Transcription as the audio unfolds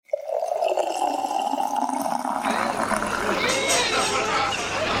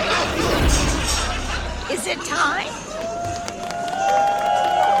Is it time?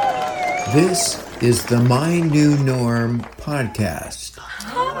 This is the My New Norm podcast,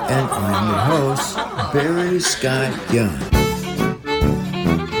 and I'm your host, Barry Scott Young.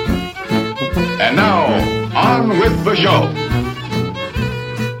 And now, on with the show.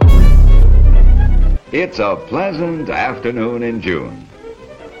 It's a pleasant afternoon in June.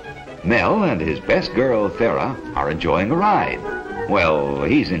 Mel and his best girl, Thera, are enjoying a ride. Well,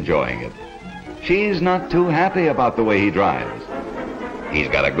 he's enjoying it. She's not too happy about the way he drives. He's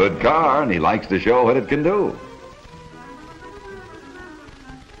got a good car, and he likes to show what it can do.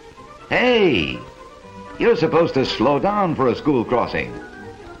 Hey, you're supposed to slow down for a school crossing.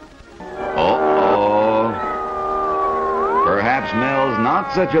 Uh-oh. Perhaps Mel's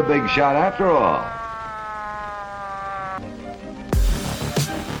not such a big shot after all.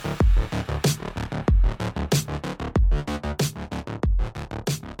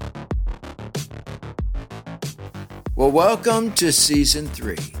 Well, welcome to Season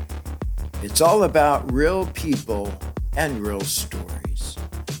 3. It's all about real people and real stories.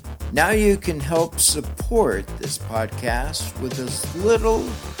 Now you can help support this podcast with as little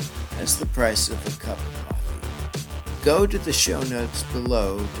as the price of a cup of coffee. Go to the show notes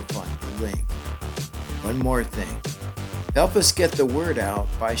below to find the link. One more thing. Help us get the word out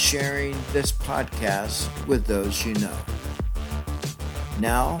by sharing this podcast with those you know.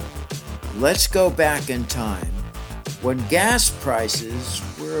 Now, let's go back in time when gas prices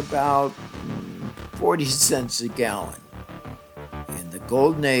were about 40 cents a gallon, in the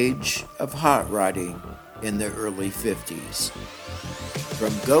golden age of hot rodding in the early 50s.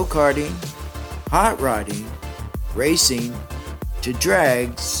 From go-karting, hot rodding, racing, to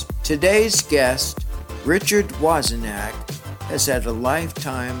drags, today's guest, Richard Wozniak, has had a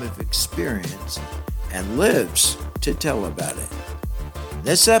lifetime of experience and lives to tell about it. In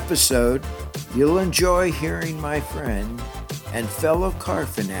this episode, you'll enjoy hearing my friend and fellow car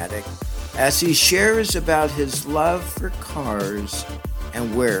fanatic as he shares about his love for cars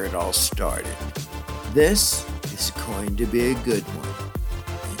and where it all started. This is going to be a good one.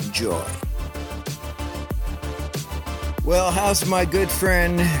 Enjoy. Well, how's my good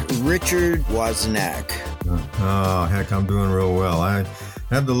friend Richard Wozniak? Oh, heck, I'm doing real well. I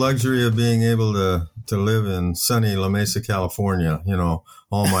have the luxury of being able to live in sunny La Mesa, California,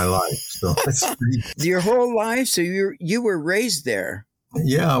 all my life. So it's pretty... Your whole life? So you were raised there?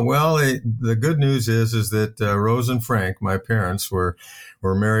 Yeah, well, the good news is that Rose and Frank, my parents, were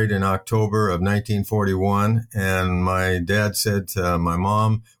married in October of 1941, and my dad said to my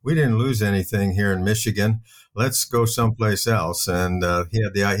mom, "We didn't lose anything here in Michigan. Let's go someplace else." And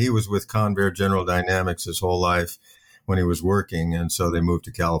he was with Convair General Dynamics his whole life when he was working, and so they moved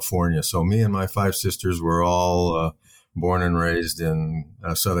to California. So me and my 5 sisters were all born and raised in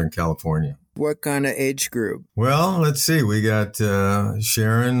Southern California. What kind of age group? Well, let's see. We got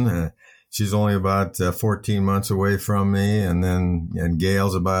Sharon. She's only about 14 months away from me, and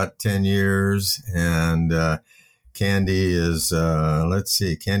Gail's about 10 years, and Candy is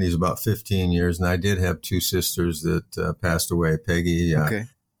Candy's about 15 years, and I did have 2 sisters that passed away. Peggy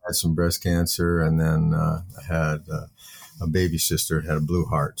had some breast cancer, and then I had a baby sister that had a blue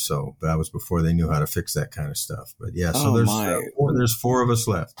heart. So that was before they knew how to fix that kind of stuff. But yeah, so there's 4 of us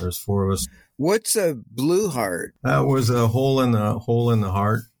left. There's 4 of us. What's a blue heart? That was a hole in the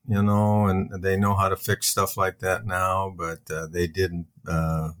heart, and they know how to fix stuff like that now, but they didn't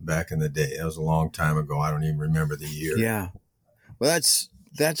back in the day. That was a long time ago. I don't even remember the year. Yeah. Well,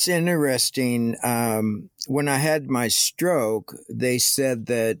 that's interesting. When I had my stroke, they said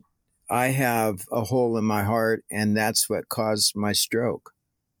that I have a hole in my heart, and that's what caused my stroke.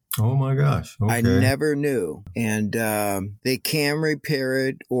 Oh my gosh. Okay. I never knew. And they can repair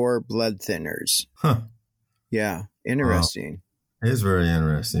it or blood thinners. Huh. Yeah. Interesting. Wow. It is very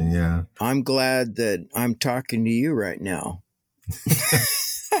interesting. Yeah. I'm glad that I'm talking to you right now.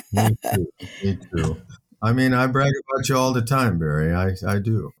 Me too. I mean, I brag about you all the time, Barry. I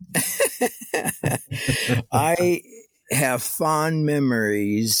do. I have fond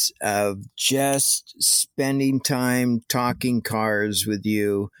memories of just spending time talking cars with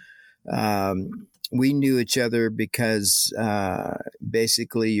you. We knew each other because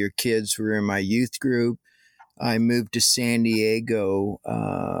basically your kids were in my youth group. I moved to San Diego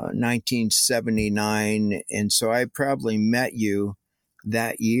 1979, and so I probably met you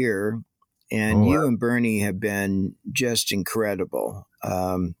that year. And you and Bernie have been just incredible.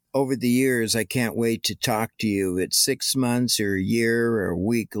 Over the years, I can't wait to talk to you at 6 months or a year or a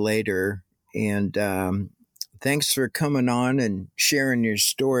week later. And thanks for coming on and sharing your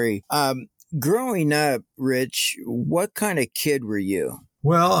story. Growing up, Rich, what kind of kid were you?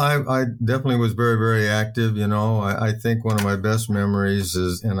 Well, I definitely was very, very active. I think one of my best memories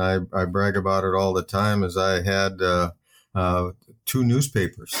is, and I brag about it all the time, is I had uh, two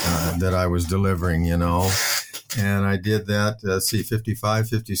newspapers that I was delivering, and I did that, let's see, 55,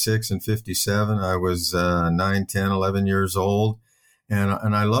 56, and 57. I was 9, 10, 11 years old,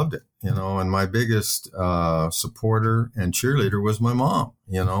 and I loved it, and my biggest supporter and cheerleader was my mom,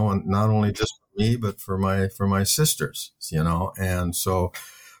 and not only just me, but for my sisters, and so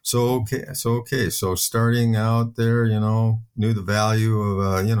starting out there, knew the value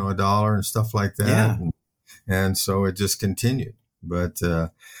of a dollar and stuff like that, Yeah. and so it just continued. But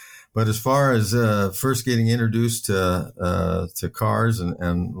as far as first getting introduced to cars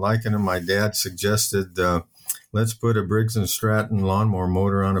and liking them, my dad suggested let's put a Briggs and Stratton lawnmower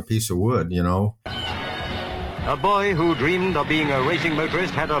motor on a piece of wood, A boy who dreamed of being a racing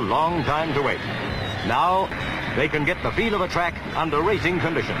motorist had a long time to wait. Now, they can get the feel of a track under racing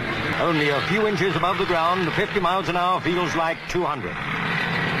conditions. Only a few inches above the ground, 50 miles an hour feels like 200.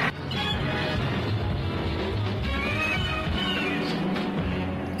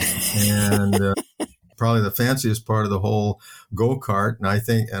 And probably the fanciest part of the whole go-kart. And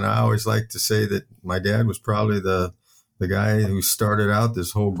I always like to say that my dad was probably the guy who started out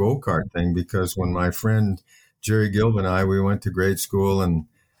this whole go-kart thing, because when my friend Jerry Gilb and we went to grade school and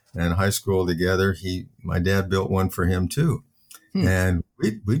high school together, my dad built one for him too. And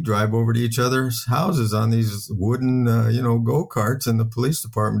we'd drive over to each other's houses on these wooden, go-karts, and the police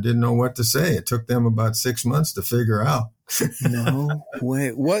department didn't know what to say. It took them about 6 months to figure out. No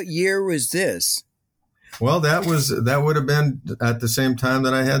way. What year was this? Well, that would have been at the same time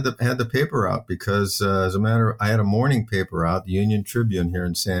that I had the paper out, because I had a morning paper out, the Union Tribune here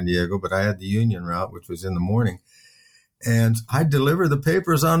in San Diego, but I had the Union route, which was in the morning. And I deliver the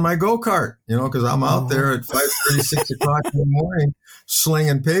papers on my go-kart, because I'm out there at 5:30, 6 o'clock in the morning,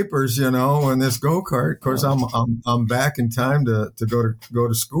 slinging papers, in this go-kart. Of course, I'm back in time to go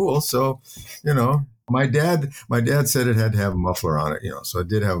to school. So, my dad said it had to have a muffler on it, so it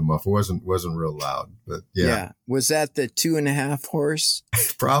did have a muffler. It wasn't real loud, but yeah. Was that the 2.5 horse?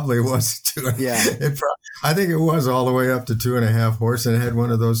 Probably was two. Yeah. I think it was all the way up to 2.5 horse, and it had one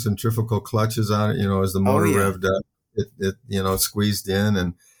of those centrifugal clutches on it, as the motor revved up. It squeezed in,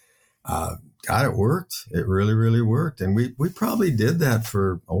 and God, it worked. It really, really worked. And we probably did that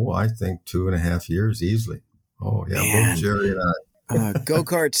for, I think 2.5 years easily. Oh, yeah, Man. Both Jerry and I.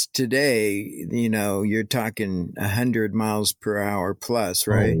 Go-karts today, you're talking 100 miles per hour plus,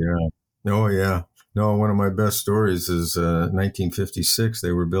 right? Oh, yeah. No, one of my best stories is 1956.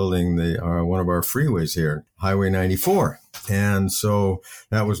 They were building one of our freeways here, Highway 94. And so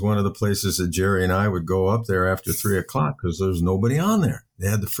that was one of the places that Jerry and I would go up there after 3 o'clock, because there was nobody on there. They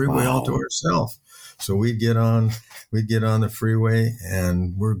had the freeway all to ourselves. So we'd get on the freeway,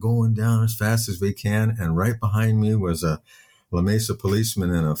 and we're going down as fast as we can. And right behind me was a La Mesa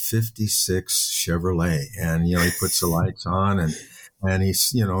policeman in a 56 Chevrolet. And, he puts the lights on, and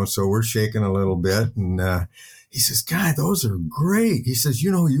he's, so we're shaking a little bit, and he says, "Guy, those are great." He says,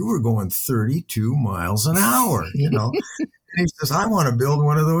 "You were going 32 miles an hour, And he says, "I want to build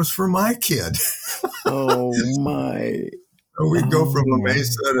one of those for my kid." Oh, my. So we'd go from La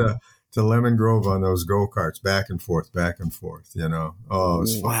Mesa to Lemon Grove on those go-karts, back and forth. Oh, it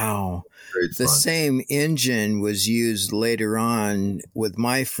was fun. Wow. Great The fun. same engine was used later on with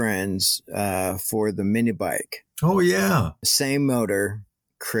my friends for the mini bike. Oh, yeah. Same motor.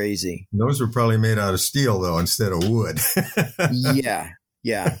 Crazy. Those were probably made out of steel, though, instead of wood.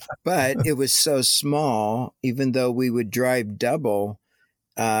 Yeah. But it was so small, even though we would drive double,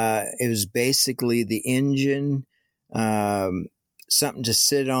 it was basically the engine, something to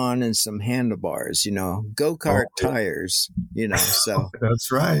sit on, and some handlebars, go-kart tires, so.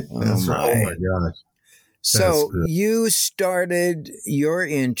 That's right. That's right. Oh, my gosh. So you started your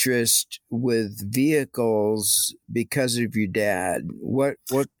interest with vehicles because of your dad. What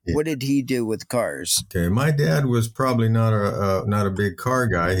did he do with cars? Okay, my dad was probably not a big car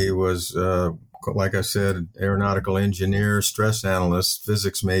guy. He was, like I said, aeronautical engineer, stress analyst,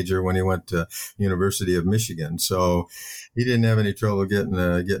 physics major when he went to University of Michigan. So he didn't have any trouble getting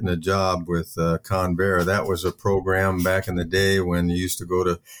a job with Convair. That was a program back in the day when you used to go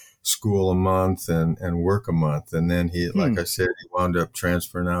to school a month and work a month. And then he, like I said, he wound up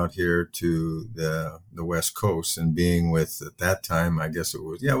transferring out here to the West Coast and being with, at that time, I guess it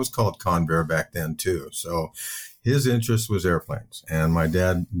was called Convair back then too. So his interest was airplanes, and my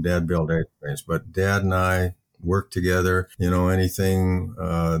dad built airplanes, but Dad and I worked together, anything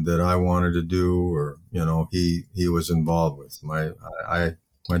that I wanted to do, or, he was involved with.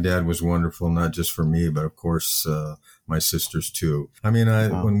 My dad was wonderful, not just for me, but of course my sisters too. I mean,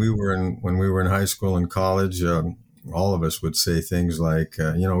 when we were in high school and college, all of us would say things like,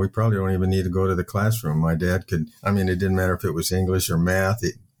 we probably don't even need to go to the classroom. My dad could. I mean, it didn't matter if it was English or math.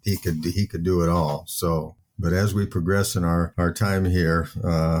 He could do it all. So. But as we progress in our time here,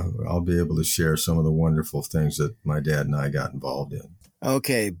 I'll be able to share some of the wonderful things that my dad and I got involved in.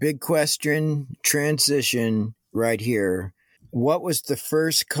 Okay, big question, transition right here. What was the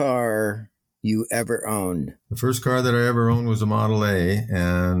first car you ever owned? The first car that I ever owned was a Model A,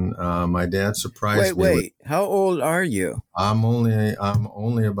 and my dad surprised me. Wait, how old are you? I'm only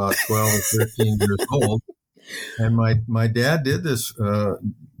about 12 or 13 years old, and my dad did this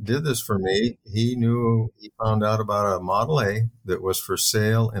for me. He found out about a Model A that was for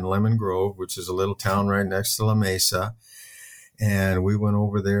sale in Lemon Grove, which is a little town right next to La Mesa. And we went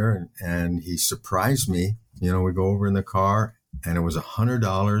over there and he surprised me. We go over in the car and it was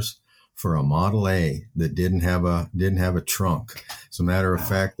 $100 for a Model A that didn't have a trunk. As a matter of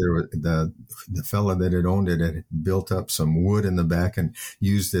fact, the fella that had owned it had built up some wood in the back and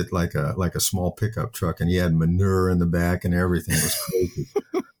used it like a small pickup truck, and he had manure in the back and everything. It was crazy.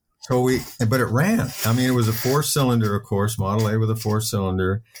 But it ran. I mean, it was a 4-cylinder, of course, Model A with a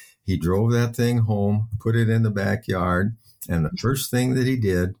 4-cylinder. He drove that thing home, put it in the backyard, and the first thing that he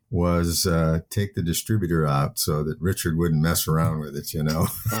did was take the distributor out so that Richard wouldn't mess around with it,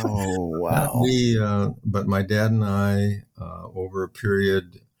 Oh, wow. But my dad and I, over a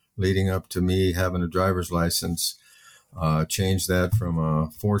period leading up to me having a driver's license, changed that from a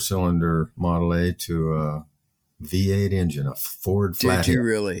 4-cylinder Model A to a V8 engine, a Ford flathead. Did you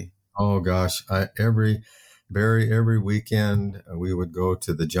really? Oh gosh, every weekend we would go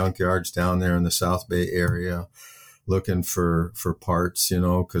to the junkyards down there in the South Bay area, looking for parts,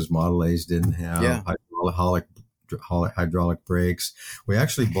 because Model A's didn't have hydraulic brakes. We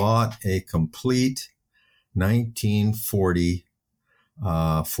actually bought a complete 1940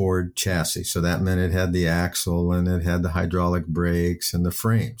 Ford chassis. So that meant it had the axle and it had the hydraulic brakes and the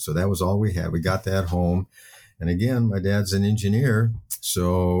frame. So that was all we had. We got that home. And again, my dad's an engineer.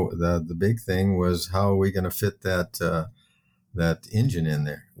 So the big thing was, how are we going to fit that engine in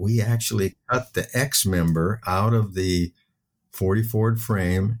there? We actually cut the X member out of the 40 Ford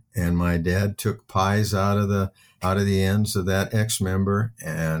frame, and my dad took pies out of the ends of that X member,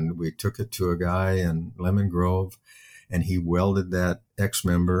 and we took it to a guy in Lemon Grove, and he welded that X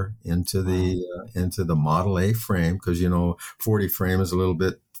member into the Model A frame, because 40 frame is a little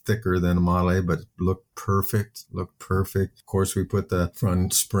bit thicker than a Model A, but it looked perfect. Of course, we put the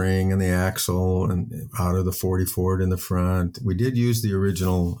front spring and the axle and out of the 40 Ford in the front. We did use the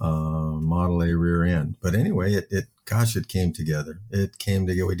original Model A rear end, but anyway, it came together.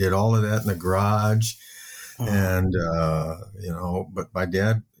 We did all of that in the garage, and but my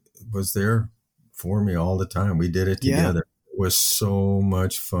dad was there for me all the time. We did it together. It was so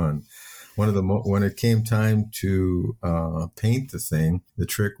much fun. When it came time to paint the thing, the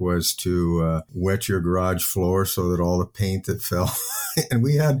trick was to wet your garage floor so that all the paint that fell. And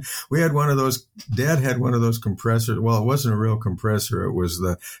we had one of those. Dad had one of those compressors. Well, it wasn't a real compressor. It was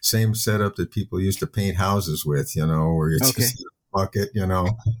the same setup that people used to paint houses with. Where you just a bucket.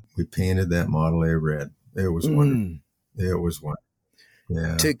 We painted that Model A red. It was wonderful. It was wonderful.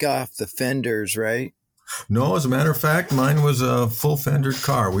 Yeah. Took off the fenders, right? No, as a matter of fact, mine was a full fendered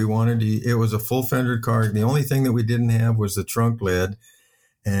car. It was a full fendered car. The only thing that we didn't have was the trunk lid.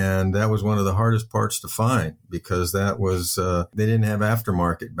 And that was one of the hardest parts to find, because that was, they didn't have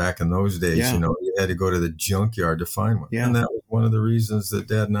aftermarket back in those days. Yeah. You had to go to the junkyard to find one. Yeah. And that was one of the reasons that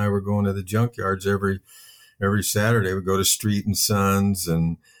Dad and I were going to the junkyards every Saturday. We'd go to Street and Sons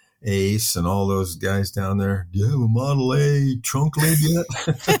and Ace and all those guys down there. Do you have a Model A trunk lid yet?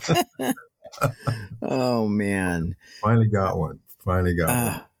 Oh, man. Finally got one.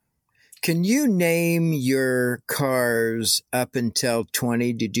 Can you name your cars up until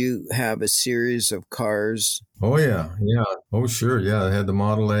 20? Did you have a series of cars? Oh, yeah. Oh, sure. Yeah, I had the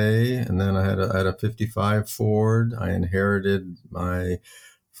Model A, and then I had a 55 Ford. I inherited my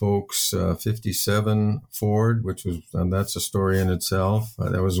folks' 57 Ford, which was, that's a story in itself.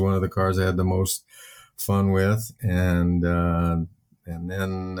 That was one of the cars I had the most fun with. And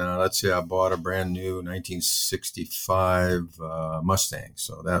then, let's see, I bought a brand new 1965 Mustang.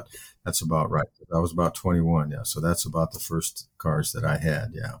 So that's about right. I was about 21. Yeah. So that's about the first cars that I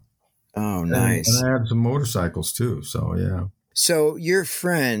had. Yeah. Oh, nice. And I had some motorcycles too. So, yeah. So your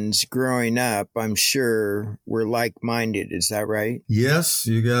friends growing up, I'm sure, were like-minded. Is that right? Yes,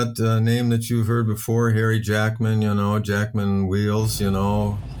 you got a name that you've heard before, Harry Jackman, Jackman Wheels,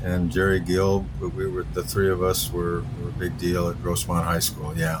 and Jerry Gill. The three of us were a big deal at Grossmont High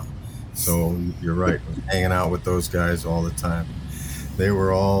School, yeah. So you're right, hanging out with those guys all the time. They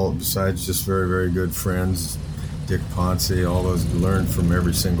were all, besides just very, very good friends, Dick Ponce, all those, learned from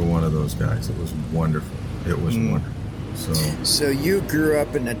every single one of those guys. It was wonderful. It was wonderful. So you grew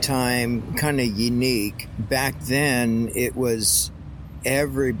up in a time kind of unique. Back then, it was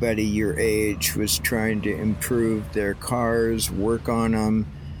everybody your age was trying to improve their cars, work on them.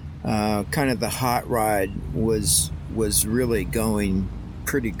 Kind of the hot rod was really going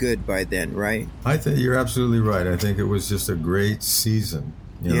pretty good by then, right? I think you're absolutely right. I think it was just a great season,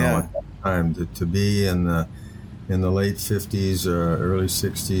 at that time to be in the late 50s or early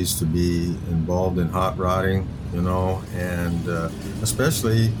 60s, to be involved in hot rodding, and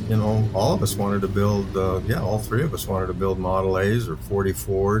especially, all of us wanted to build, all three of us wanted to build Model A's or 40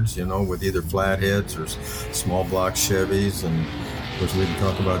 Fords, with either flatheads or small block Chevys. And of course, we can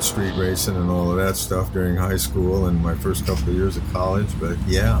talk about street racing and all of that stuff during high school and my first couple of years of college. But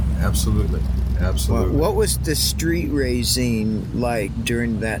yeah, absolutely. Absolutely. What was the street racing like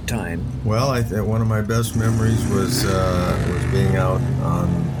during that time? Well, one of my best memories was being out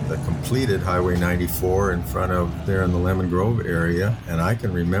on the completed Highway 94 in front of there in the Lemon Grove area, and I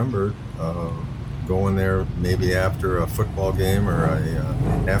can remember going there maybe after a football game or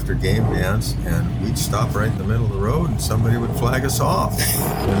after game dance, and we'd stop right in the middle of the road, and somebody would flag us off.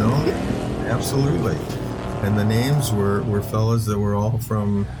 Absolutely. And the names were fellas that were all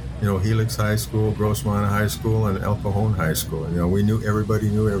from Helix High School, Grossmont High School, and El Cajon High School. We knew everybody,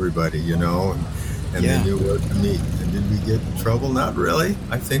 and they knew where to meet. And did we get in trouble? Not really.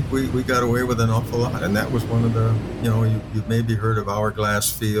 I think we got away with an awful lot. And that was one of the, you've maybe heard of Hourglass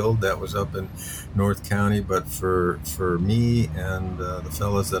Field. That was up in North County. But for me and the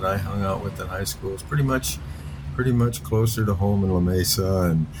fellas that I hung out with in high school, it's pretty much closer to home in La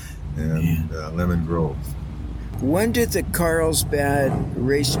Mesa and Lemon Grove. When did the Carlsbad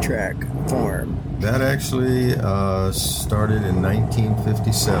racetrack form? That actually started in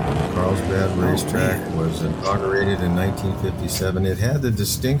 1957. The Carlsbad racetrack was inaugurated in 1957. It had the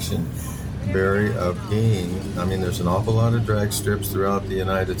distinction, Barry, of being, there's an awful lot of drag strips throughout the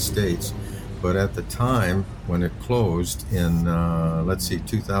United States, but at the time when it closed in,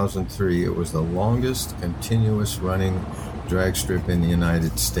 2003, it was the longest continuous running drag strip in the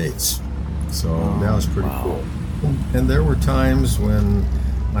United States. So that was pretty cool. And there were times when,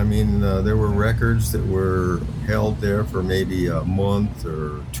 there were records that were held there for maybe a month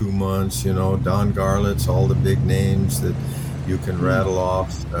or 2 months, Don Garlitz, all the big names that you can rattle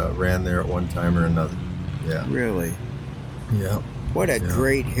off ran there at one time or another. Yeah. Really? Yeah. What a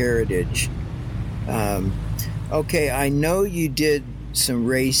great heritage. Okay, I know you did some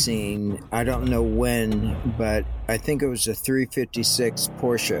racing. I don't know when, but I think it was a 356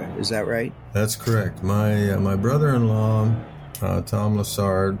 Porsche. Is that right? That's correct. My brother-in-law, Tom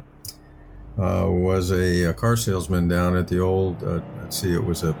Lassard, was a car salesman down at the old, it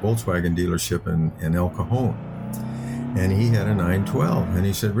was a Volkswagen dealership in El Cajon. And he had a 912. And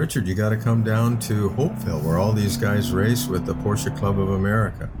he said, Richard, you got to come down to Hopeville, where all these guys race with the Porsche Club of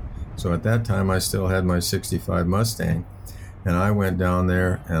America. So at that time, I still had my 65 Mustang. And I went down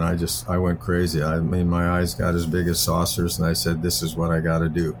there, and I went crazy. My eyes got as big as saucers, and I said, this is what I got to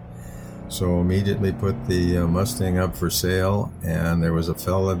do. So immediately put the Mustang up for sale, and there was a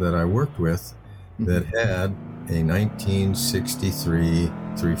fella that I worked with that had a 1963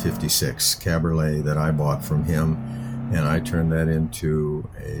 356 Cabriolet that I bought from him, and I turned that into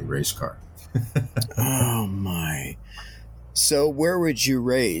a race car. Oh, my. So where would you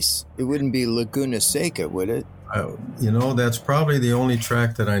race? It wouldn't be Laguna Seca, would it? That's probably the only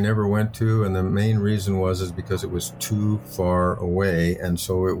track that I never went to, and the main reason was because it was too far away, and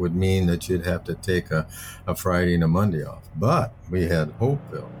so it would mean that you'd have to take a Friday and a Monday off. But we had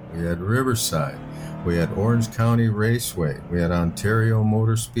Hopeville, we had Riverside, we had Orange County Raceway, we had Ontario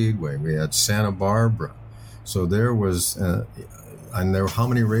Motor Speedway, we had Santa Barbara. So there was, how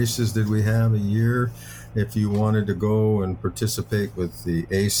many races did we have a year? If you wanted to go and participate with the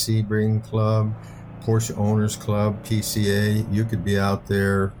AC Sebring Club, Porsche Owners Club, PCA, you could be out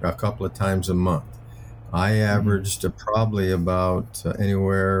there a couple of times a month. I averaged probably about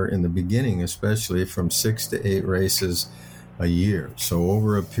anywhere in the beginning, especially from 6 to 8 races a year. So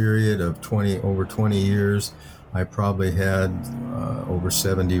over a period of 20 years, I probably had over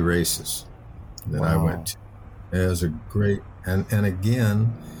 70 races that I went to. It was a great, and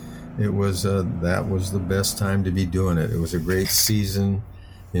again, it was that was the best time to be doing it. It was a great season.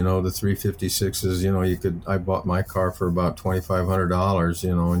 You know, the 356s, you know, I bought my car for about $2,500,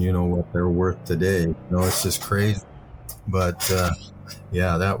 you know, and you know what they're worth today. You know, it's just crazy. But,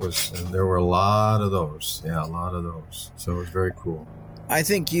 yeah, there were a lot of those. Yeah, a lot of those. So it was very cool. I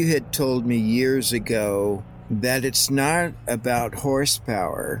think you had told me years ago that it's not about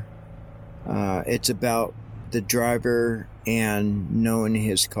horsepower. It's about the driver and knowing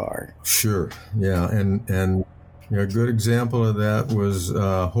his car. Sure. Yeah. And a good example of that was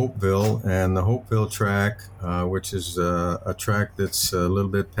Hopeville and the Hopeville track, which is a track that's a little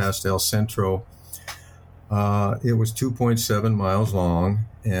bit past El Centro. It was 2.7 miles long,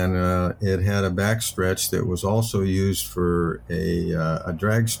 and it had a backstretch that was also used for a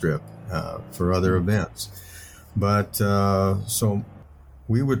drag strip for other events. But so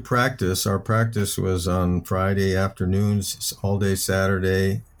we would practice. Our practice was on Friday afternoons, all day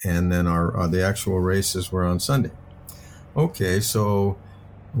Saturday, and then the actual races were on Sunday. Okay, so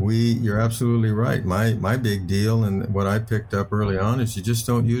you're absolutely right. My big deal and what I picked up early on is you just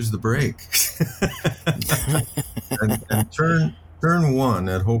don't use the brake. and turn one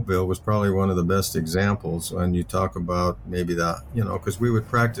at Hopeville was probably one of the best examples when you talk about maybe because we would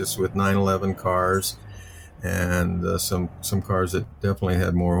practice with 911 cars and some cars that definitely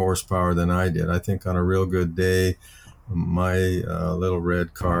had more horsepower than I did. I think on a real good day, my little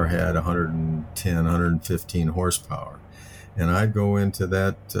red car had 110, 115 horsepower. And I'd go into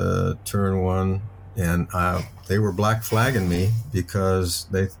that turn one, and they were black flagging me because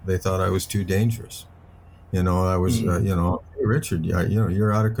they thought I was too dangerous. You know, I was, hey, Richard,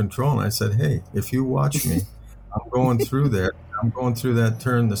 you're out of control. And I said, hey, if you watch me, I'm going through that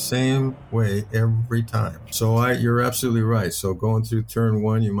turn the same way every time. So you're absolutely right. So going through turn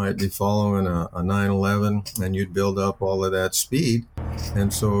one, you might be following a 911 and you'd build up all of that speed.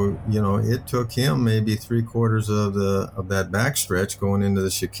 And so, it took him maybe 3/4 of that backstretch going into the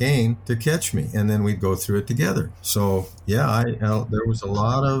chicane to catch me. And then we'd go through it together. So yeah, there was a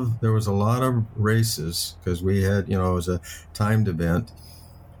lot of races because we had, it was a timed event,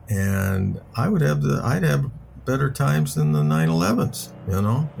 and I'd have better times than the 911s.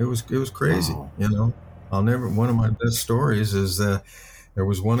 It was crazy. Wow. One of my best stories is that there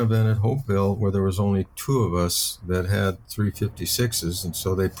was one event at Hopeville where there was only 2 of us that had 356s, and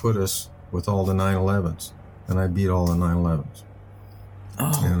so they put us with all the 911s, and I beat all the 911s.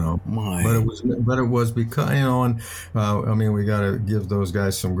 Oh, my! But it was because we got to give those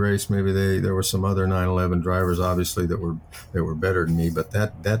guys some grace. Maybe there were some other 911 drivers, obviously, that were better than me. But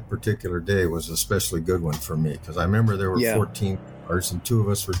that particular day was an especially good one for me because I remember there were 14 cars and 2 of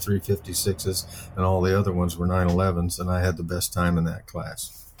us were 356s, and all the other ones were 911s, and I had the best time in that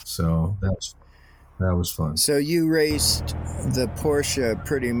class. So that was fun. So you raced the Porsche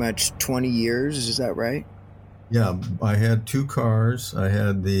pretty much 20 years, is that right? Yeah, I had 2 cars. I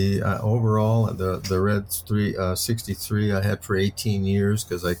had the overall the red 363 I had for 18 years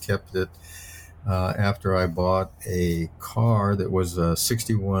because I kept it after I bought a car that was a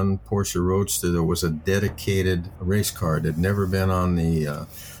 61 Porsche Roadster that was a dedicated race car. It had never been on the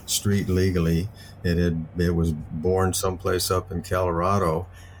street legally. It was born someplace up in Colorado,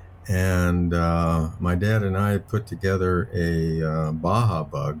 and my dad and I put together a Baja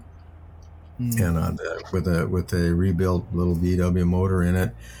Bug. And with a rebuilt little VW motor in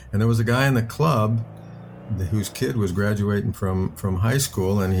it, and there was a guy in the club whose kid was graduating from high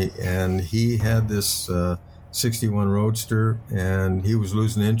school, and he had this 61 Roadster, and he was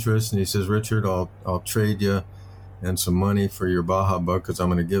losing interest, and he says, Richard, I'll trade you and some money for your Baja Bug because I'm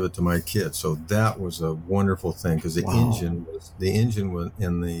going to give it to my kid. So that was a wonderful thing because the engine was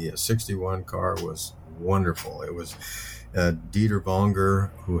in the 61 car was wonderful. It was Dieter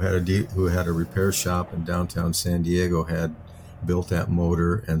Vonger, who had a repair shop in downtown San Diego, had built that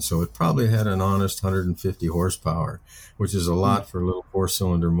motor, and so it probably had an honest 150 horsepower, which is a lot for a little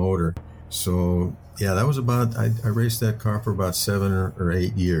 4-cylinder motor. So yeah, that was I raced that car for about 7 or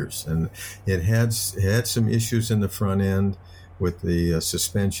 8 years, and it had some issues in the front end with the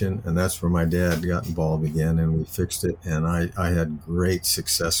suspension, and that's where my dad got involved again, and we fixed it, and I had great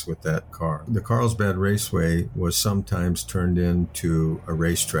success with that car. The Carlsbad Raceway was sometimes turned into a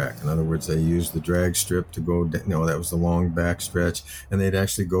racetrack. In other words, they used the drag strip to go, that was the long back stretch, and they'd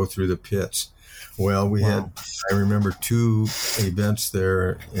actually go through the pits. Well, I remember 2 events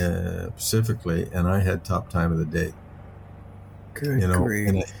there specifically, and I had top time of the day. Good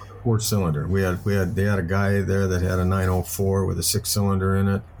grief. 4-cylinder. They had a guy there that had a 904 with a 6-cylinder in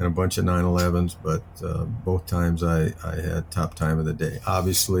it and a bunch of 911s, but both times I had top time of the day.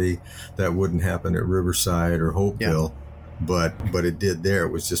 Obviously, that wouldn't happen at Riverside or Hopeville, but it did there.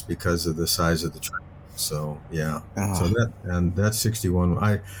 It was just because of the size of the track. So yeah, so that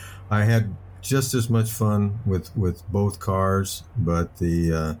 61, I had just as much fun with both cars, but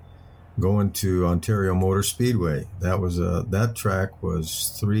the going to Ontario Motor Speedway, that track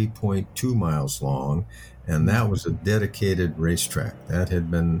was 3.2 miles long, and that was a dedicated racetrack. That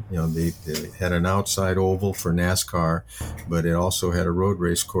had been, they had an outside oval for NASCAR, but it also had a road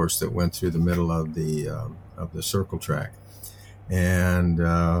race course that went through the middle of the circle track, and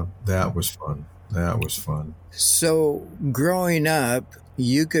that was fun. That was fun. So growing up,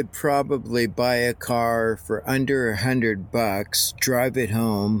 you could probably buy a car for under $100, drive it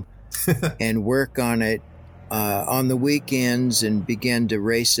home, and work on it on the weekends and begin to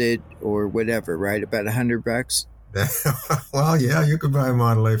race it or whatever, right? About $100? Well, yeah, you could buy a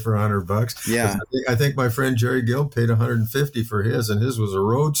Model A for $100. Yeah. I think my friend Jerry Gill paid $150 for his, and his was a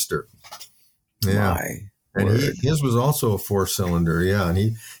Roadster. Yeah. And his was also a 4-cylinder, yeah.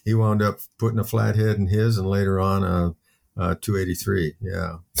 And he wound up putting a flathead in his, and later on a 283,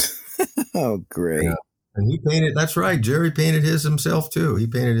 yeah. Oh, great. Yeah. And he painted, that's right, Jerry painted his himself too. He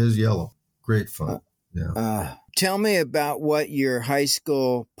painted his yellow. Great fun. Yeah. Tell me about what your high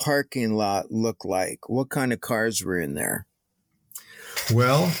school parking lot looked like. What kind of cars were in there?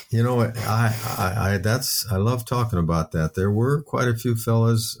 Well, I love talking about that. There were quite a few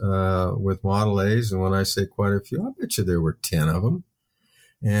fellas with Model A's, and when I say quite a few, I bet you there were 10 of them.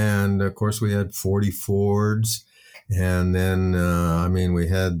 And of course, we had 40 Fords, and then we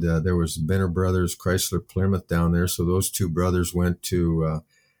had there was Benner Brothers Chrysler Plymouth down there. So those two brothers went to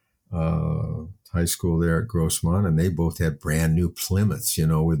high school there at Grossmont, and they both had brand new Plymouths,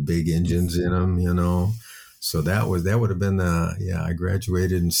 with big engines in them, So that would have been I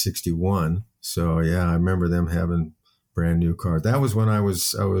graduated in 61. So yeah, I remember them having brand new cars. That was when I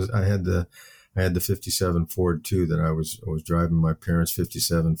had the 57 Ford too, that I was driving my parents'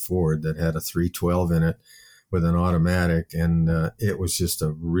 57 Ford that had a 312 in it with an automatic. And it was just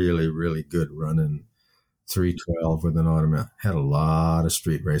a really, really good running 312 with an automatic. Had a lot of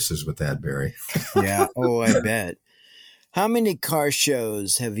street races with that, Barry. Yeah. Oh, I bet. How many car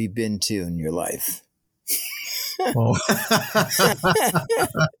shows have you been to in your life? Oh.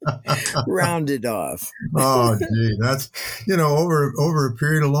 Round it off. Oh, gee, that's, over a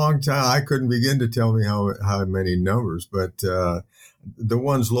period of long time, I couldn't begin to tell me how many numbers, but the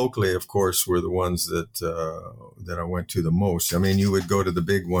ones locally, of course, were the ones that I went to the most. I mean, you would go to the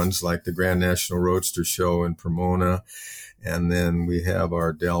big ones like the Grand National Roadster Show in Pomona, and then we have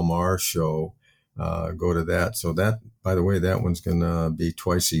our Del Mar show. Go to that. So that, by the way, that one's going to be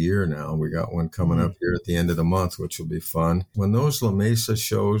twice a year now. We got one coming up here at the end of the month, which will be fun. When those La Mesa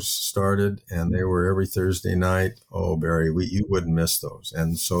shows started, and they were every Thursday night, oh, Barry, you wouldn't miss those.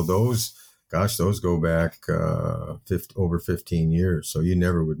 And so those go back over 15 years. So you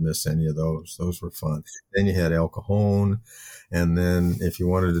never would miss any of those. Those were fun. Then you had El Cajon. And then if you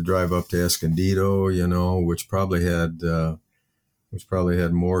wanted to drive up to Escondido, which probably had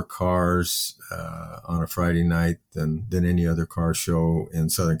more cars on a Friday night than any other car show in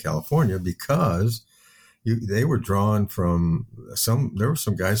Southern California, because they were drawn from there were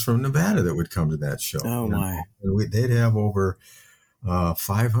some guys from Nevada that would come to that show. Oh, my. And they'd have over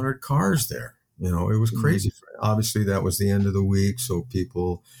 500 cars there. It was crazy. Obviously, that was the end of the week. So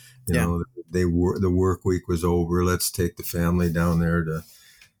people, the work week was over. Let's take the family down there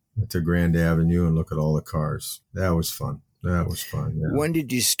to Grand Avenue and look at all the cars. That was fun. Yeah. When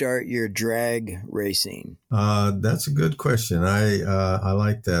did you start your drag racing? That's a good question. I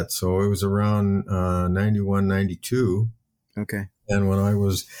like that. So it was around 91, 92. Okay. And when I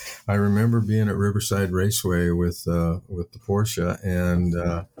remember being at Riverside Raceway with the Porsche, and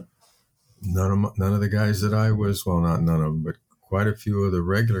none of the guys that I was, well, not none of them, but quite a few of the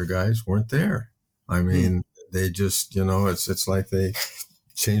regular guys weren't there. I mean, they just, it's like they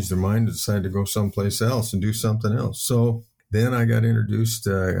changed their mind and decided to go someplace else and do something else. So then I got introduced.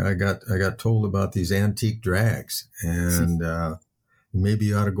 I got told about these antique drags, and maybe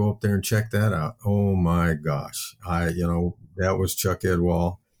you ought to go up there and check that out. Oh my gosh! That was Chuck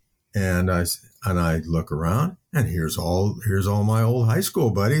Edwall, and I look around, and here's all my old high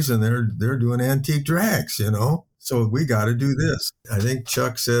school buddies, and they're doing antique drags. So we got to do this. I think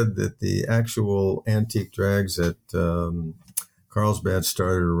Chuck said that the actual antique drags at Carlsbad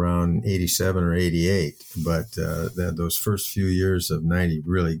started around 87 or 88, but those first few years of 90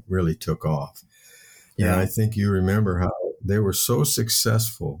 really, really took off. Yeah. And I think you remember how they were so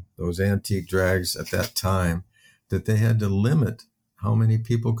successful, those antique drags at that time, that they had to limit how many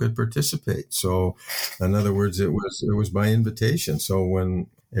people could participate. So in other words, it was by invitation. So when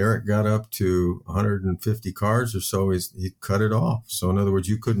Eric got up to 150 cars or so, he cut it off. So in other words,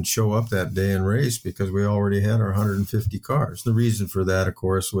 you couldn't show up that day and race because we already had our 150 cars. The reason for that, of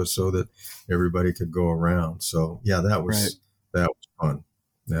course, was so that everybody could go around. So yeah, that was fun.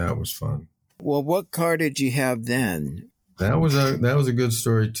 That was fun. Well, what car did you have then? That was a good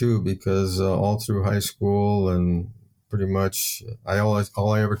story too, because all through high school and pretty much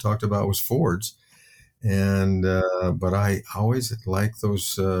all I ever talked about was Fords. And, but I always liked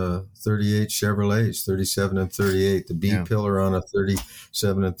those 38 Chevrolets, 37 and 38, the B pillar on a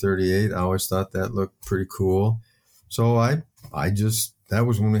 37 and 38. I always thought that looked pretty cool. So that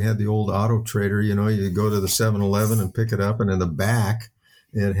was when we had the old Auto Trader, you go to the 7-Eleven and pick it up, and in the back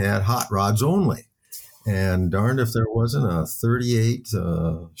it had hot rods only. And darned if there wasn't a 38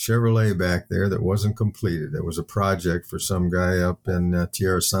 Chevrolet back there that wasn't completed. It was a project for some guy up in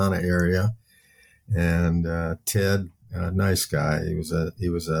Tierrasana area. And Ted, nice guy. He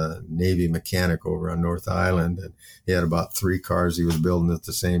was a Navy mechanic over on North Island, and he had about 3 cars he was building at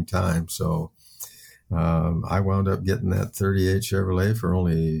the same time. So I wound up getting that 38 Chevrolet for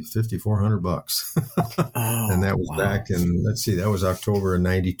only $5,400. And that was back in, that was October of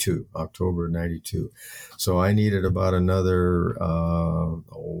 92. So I needed about another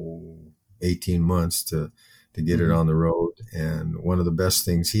 18 months to get it on the road. And one of the best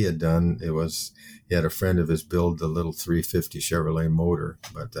things he had done, he had a friend of his build the little 350 Chevrolet motor,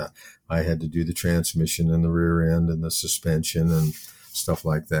 but I had to do the transmission and the rear end and the suspension and stuff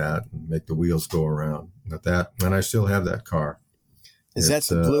like that, and make the wheels go around. And I still have that car. Is that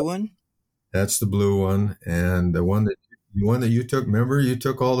the blue one? That's the blue one. And the one that you took, remember you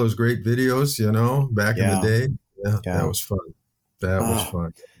took all those great videos, back in the day? Yeah. That was fun. That was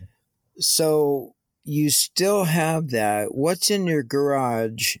fun. So you still have that. What's in your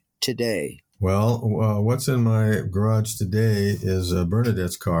garage today? Well, what's in my garage today is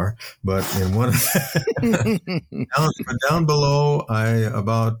Bernadette's car, but in one down below,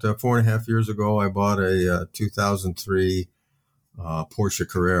 about 4.5 years ago, I bought a 2003 Porsche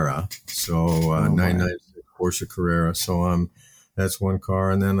Carrera, so 996 Porsche Carrera. So that's one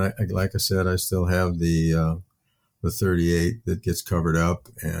car, and then like I said, I still have the 38 that gets covered up,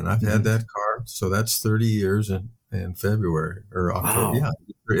 and I've had that car, so that's 30 years in February or October. Wow. Yeah,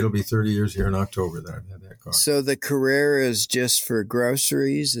 it'll be 30 years here in October that I've had that car. So the Carrera is just for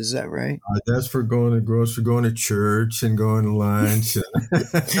groceries, is that right? That's for going to grocery, going to church, and going to lunch.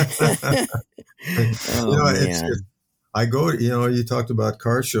 I go. You talked about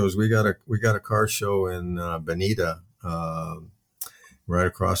car shows. We got a car show in Bonita, right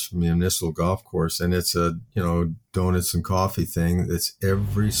across from the Municipal Golf Course, and it's a donuts and coffee thing. It's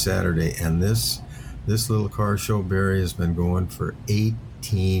every Saturday, and this little car show, Barry, has been going for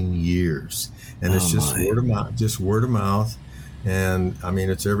 18 years, and it's just word of mouth. And I mean,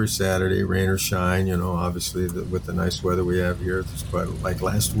 it's every Saturday, rain or shine. Obviously with the nice weather we have here, it's quite like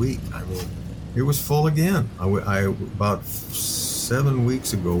last week. I mean, it was full again. About 7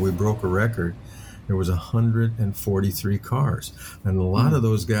 weeks ago, we broke a record. There was 143 cars, and a lot of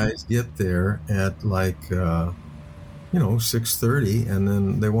those guys get there at 6:30, and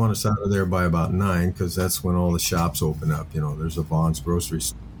then they want us out of there by about 9, because that's when all the shops open up. There's a Vaughn's grocery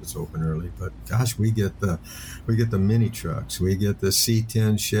store that's open early. But gosh, we get the mini trucks, we get the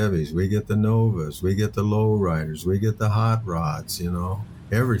C10 Chevys, we get the Novas, we get the low riders, we get the hot rods,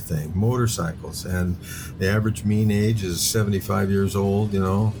 everything, motorcycles, and the average mean age is 75 years old.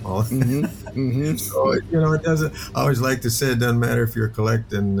 So it doesn't. I always like to say it doesn't matter if you're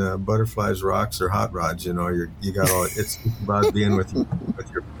collecting butterflies, rocks, or hot rods. You got all. It's about being with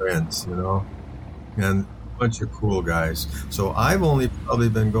your friends. And a bunch of cool guys. So I've only probably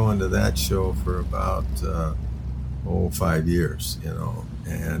been going to that show for about 5 years.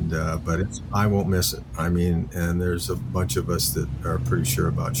 But I won't miss it. I mean, and there's a bunch of us that are pretty sure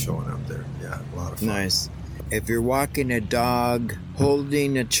about showing up there. Yeah, a lot of fun. Nice. If you're walking a dog,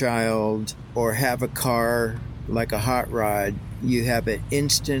 holding a child, or have a car like a hot rod, you have an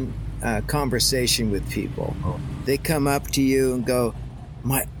instant conversation with people. Oh. They come up to you and go,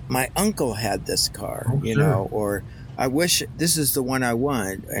 my uncle had this car, or I wish this is the one I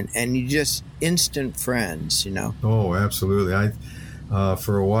want. And you just instant friends, Oh, absolutely.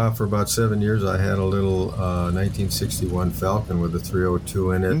 For a while, for about 7 years, I had a little 1961 Falcon with a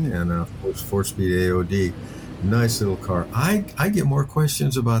 302 in it and a 4-speed AOD. Nice little car. I get more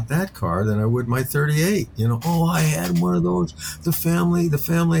questions about that car than I would my 38. I had one of those. The family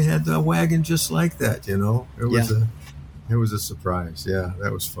had a wagon just like that. It was a surprise. Yeah,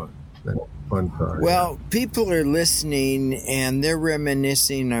 that was fun. That was a fun car. Well, people are listening and they're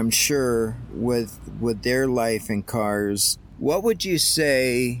reminiscing, I'm sure, with their life in cars. What would you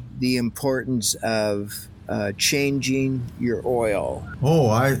say the importance of changing your oil? Oh,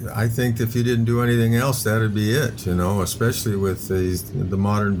 I think if you didn't do anything else, that'd be it, especially with the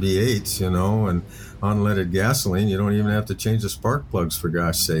modern V8s, and unleaded gasoline. You don't even have to change the spark plugs, for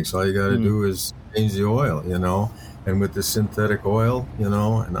gosh sakes. All you got to do is change the oil, and with the synthetic oil, and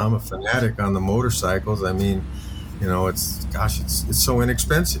I'm a fanatic on the motorcycles. I mean, it's so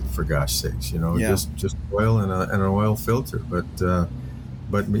inexpensive, for gosh sakes, just oil and an oil filter. But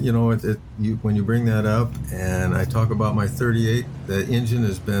when you bring that up, and I talk about my 38, the engine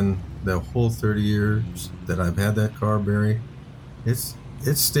has been the whole 30 years that I've had that car, Barry. It's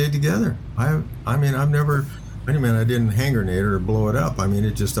stayed together. I didn't hand grenade or blow it up. I mean,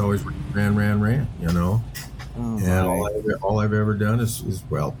 it just always ran. Oh, and all I've ever done is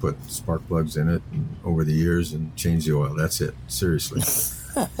put spark plugs in it over the years and change the oil. That's it. Seriously.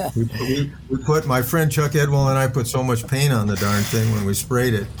 we put, my friend Chuck Edwell and I put so much paint on the darn thing when we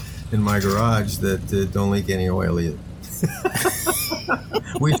sprayed it in my garage that it don't leak any oil either.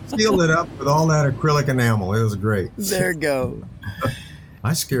 We sealed it up with all that acrylic enamel. It was great. There you go.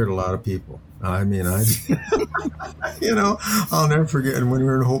 I scared a lot of people. I mean, I'll never forget when we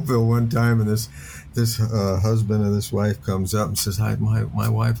were in Hopeville one time, and this husband and this wife comes up and says, my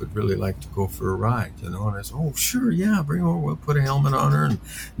wife would really like to go for a ride, and I said, oh, sure, yeah, bring her over. We'll put a helmet on her, and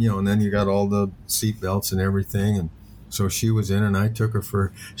and then you got all the seat belts and everything, and so she was in, and I took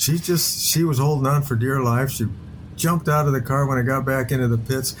her she was holding on for dear life. She jumped out of the car when I got back into the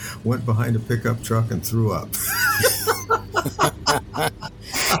pits, went behind a pickup truck and threw up.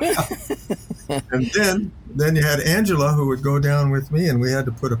 And then you had Angela, who would go down with me, and we had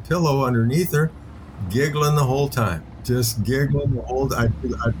to put a pillow underneath her, giggling the whole time, just giggling the whole time.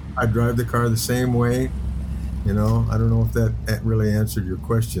 I'd drive the car the same way. I don't know if that really answered your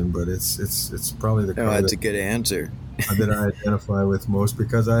question, but it's probably the car that's a good answer. that I identify with most,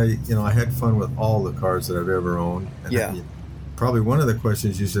 because I had fun with all the cars that I've ever owned. And probably one of the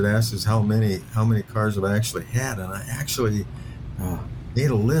questions you should ask is how many cars have I actually had, and I actually made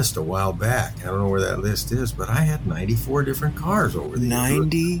a list a while back. I don't know where that list is, but I had 94 different cars over the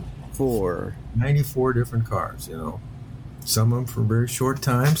years. 94 different cars, Some of them for a very short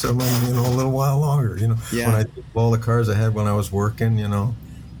time, some of them, a little while longer, When I think of all the cars I had when I was working,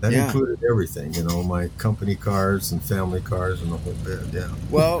 that included everything, my company cars and family cars and the whole bit, yeah.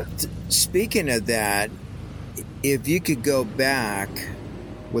 Well, speaking of that, if you could go back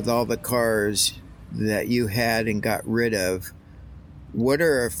with all the cars that you had and got rid of, what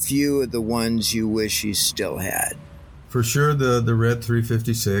are a few of the ones you wish you still had? For sure, the red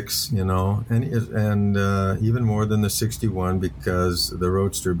 356, and even more than the 61, because the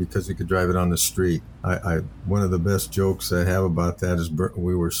Roadster, because you could drive it on the street. One of the best jokes I have about that is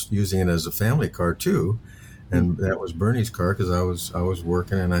we were using it as a family car too, and that was Bernie's car, because I was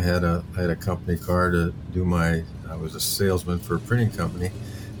working, and I had a company car to do I was a salesman for a printing company,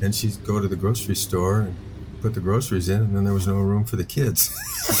 and she'd go to the grocery store and put the groceries in, and then there was no room for the kids.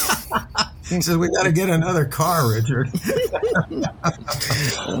 He says, we got to get another car, Richard. That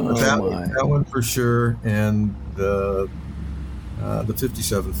one for sure. And the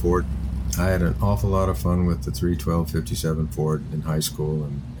 57 Ford. I had an awful lot of fun with the 312 57 Ford in high school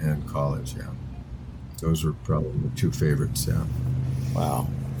and college, yeah. Those were probably the two favorites, yeah. Wow.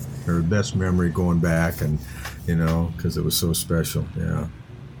 They're the best memory going back, and, because it was so special, yeah.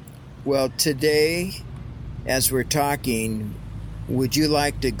 Well, today, as we're talking, would you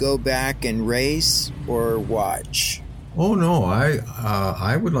like to go back and race or watch? Oh, no,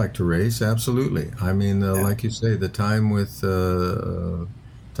 I would like to race, absolutely. I mean, like you say, the time with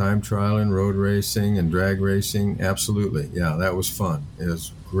time trial and road racing and drag racing, absolutely. Yeah, that was fun. It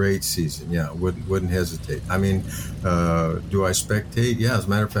was a great season. Yeah, wouldn't hesitate. I mean, do I spectate? Yeah, as a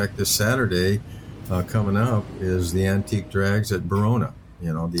matter of fact, this Saturday coming up is the Antique Drags at Verona,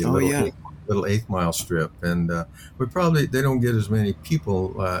 the little 8th mile strip, and they don't get as many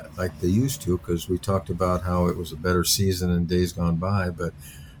people like they used to, because we talked about how it was a better season in days gone by, but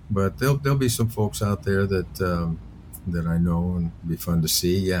there'll be some folks out there that I know, and it'll be fun to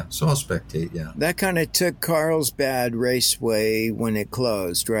see. Yeah, so I'll spectate. Yeah, that kind of took Carlsbad Raceway when it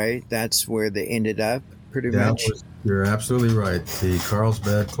closed, right? That's where they ended up, pretty much. You're absolutely right. The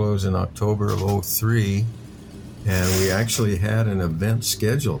Carlsbad closed in October of 2003. And we actually had an event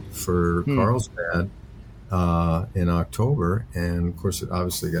scheduled for Carlsbad in October, and of course it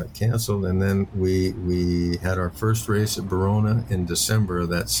obviously got canceled. And then we had our first race at Verona in December of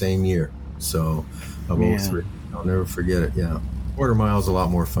that same year. So of 2003, I'll never forget it. Yeah, quarter mile is a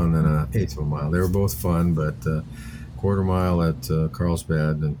lot more fun than an eighth of a mile. They were both fun, but quarter mile at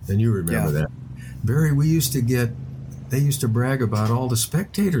Carlsbad, and you remember that, Barry. We used to get they used to brag about all the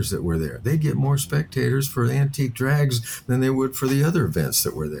spectators that were there. They'd get more spectators for antique drags than they would for the other events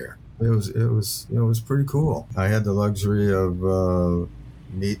that were there. It was pretty cool. I had the luxury of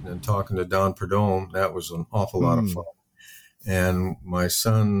meeting and talking to Don Perdome. That was an awful lot of fun. And my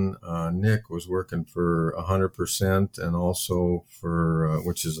son, Nick, was working for 100% and also for,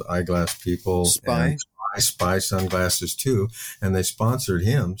 which is Eyeglass People. Spy. And Spy Sunglasses too. And they sponsored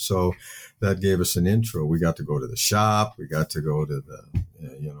him. So that gave us an intro. We got to go to the shop. We got to go to the,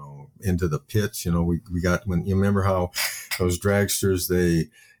 into the pits. We got, when you remember how those dragsters,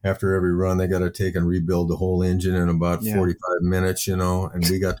 after every run, they got to take and rebuild the whole engine in about 45 minutes, and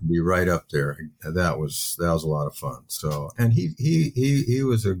we got to be right up there. That was a lot of fun. So, and he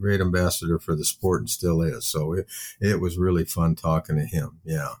was a great ambassador for the sport and still is. So it was really fun talking to him.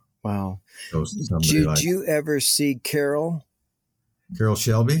 Yeah. Wow. Did you ever see Carroll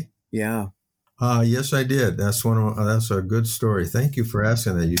Shelby? Yeah. Yes, I did. That's a good story. Thank you for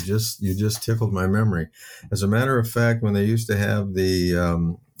asking that. You just tickled my memory. As a matter of fact, when they used to have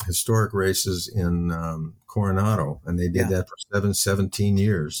the historic races in Coronado, and they did that for 17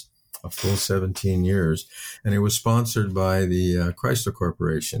 years, a full 17 years, and it was sponsored by the Chrysler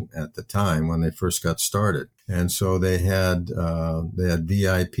Corporation at the time when they first got started. And so they had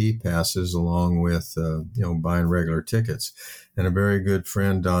VIP passes along with buying regular tickets. And a very good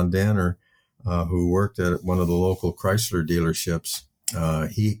friend, Don Danner, who worked at one of the local Chrysler dealerships,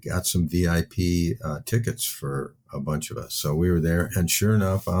 he got some VIP tickets for a bunch of us. So we were there, and sure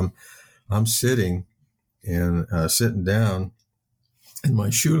enough, I'm sitting down, and my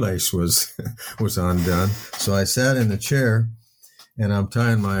shoelace was undone. So I sat in the chair, and I'm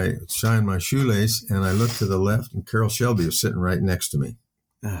tying my shoelace, and I looked to the left, and Carroll Shelby was sitting right next to me.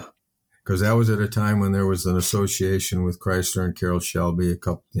 Because that was at a time when there was an association with Chrysler and Carroll Shelby, a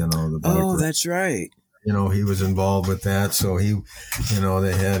couple, the bike Oh, that's right. He was involved with that. So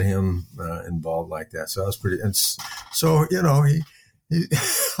they had him involved like that. So that was pretty, and so, he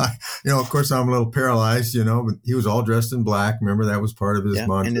of course I'm a little paralyzed, but he was all dressed in black. Remember, that was part of his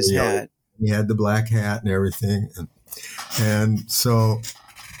mantra. And his hat. He had the black hat and everything. And so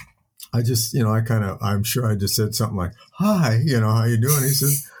I just, I'm sure I just said something like, "Hi, how you doing?" He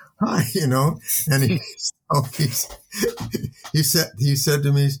says, "Hi," and he said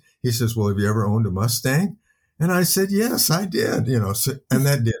to me, he says, "Well, have you ever owned a Mustang?" And I said, "Yes, I did," and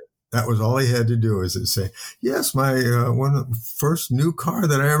that was all he had to do, is to say, "Yes, my one of the first new car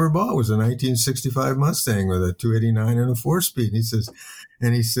that I ever bought was a 1965 Mustang with a 289 and a 4-speed."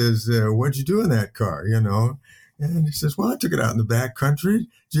 And he says, "What'd you do in that car?" And he says, "Well, I took it out in the back country.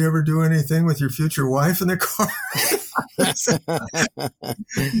 Did you ever do anything with your future wife in the car?" So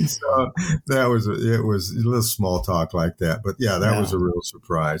it was a little small talk like that, but that was a real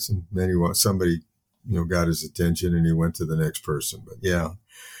surprise. And then somebody, got his attention, and he went to the next person. But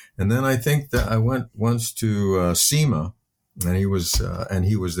and then I think that I went once to SEMA, and he was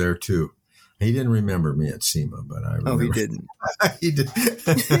there too. He didn't remember me at SEMA, but I remember. Oh, he didn't. He did,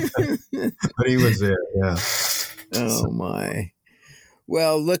 but he was there. Yeah. Oh my.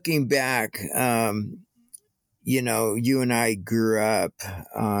 Well, looking back, you and I grew up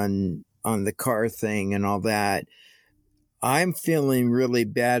on the car thing and all that. I'm feeling really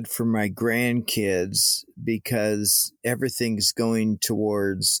bad for my grandkids because everything's going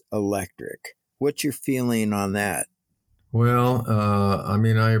towards electric. What's your feeling on that? Well,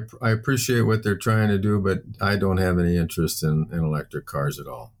 I appreciate what they're trying to do, but I don't have any interest in electric cars at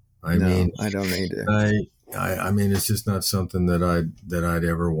all. I don't either. I mean, it's just not something that I'd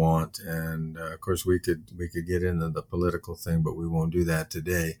ever want. And of course, we could get into the political thing, but we won't do that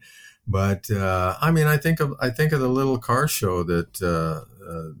today. But I think of the little car show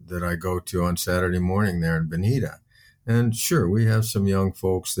that I go to on Saturday morning there in Bonita, and sure, we have some young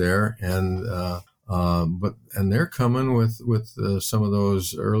folks there, and they're coming with some of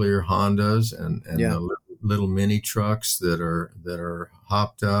those earlier Hondas and the little mini trucks that are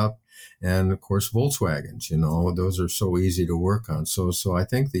hopped up. And of course, Volkswagens, those are so easy to work on. So I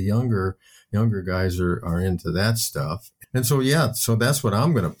think the younger guys are into that stuff. And so, so that's what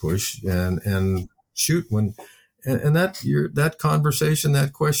I'm going to push and shoot that conversation,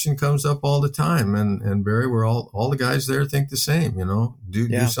 that question comes up all the time. And Barry, we're all the guys there think the same,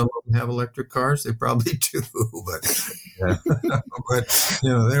 do some of them have electric cars? They probably do, but, but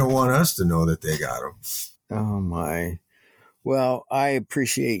they don't want us to know that they got them. Oh my. Well, I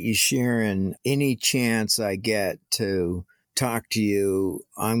appreciate you sharing. Any chance I get to talk to you,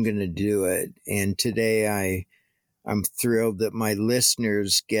 I'm going to do it. And today I'm thrilled that my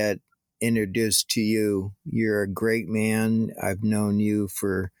listeners get introduced to you. You're a great man. I've known you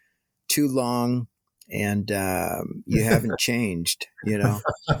for too long, and you haven't changed, you know.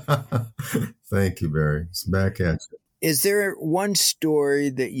 Thank you, Barry. It's back at you. Is there one story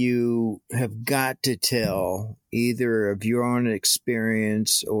that you have got to tell, either of your own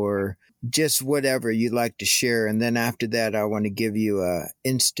experience or just whatever you'd like to share? And then after that, I want to give you a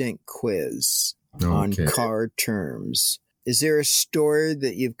instant quiz on car terms. Is there a story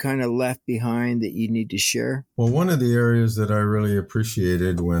that you've kind of left behind that you need to share? Well, one of the areas that I really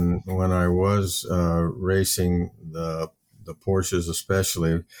appreciated when I was racing the Porsches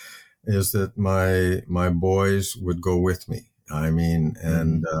especially is that my boys would go with me. I mean,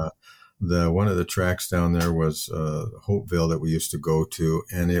 and one of the tracks down there was Hopeville that we used to go to,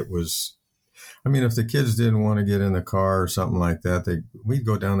 and it was, I mean, if the kids didn't want to get in the car or something like that, we'd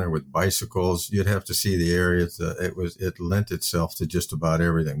go down there with bicycles. You'd have to see the area. It lent itself to just about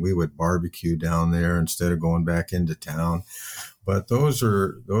everything. We would barbecue down there instead of going back into town. But those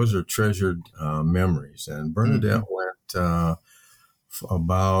are treasured memories. And Bernadette went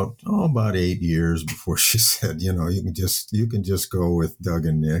about 8 years before she said, you know, you can just go with Doug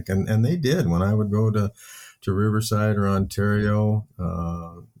and Nick. And they did. When I would go to Riverside or Ontario,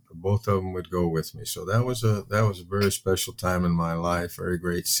 both of them would go with me. So that was a very special time in my life, very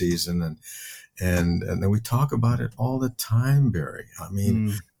great season. And then we talk about it all the time, Barry. I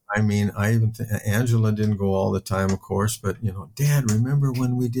mean, I even think Angela didn't go all the time, of course, but, you know, Dad, remember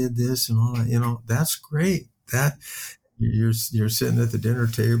when we did this and all that? You know, that's great. That you're sitting at the dinner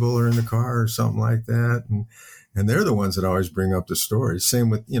table or in the car or something like that. And they're the ones that always bring up the stories. Same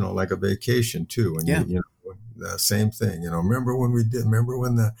with, you know, like a vacation too. And you know, the same thing, you know, remember when we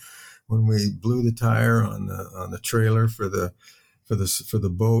blew the tire on the trailer for the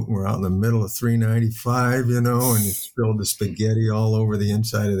boat, and we're out in the middle of 395, you know, and you spilled the spaghetti all over the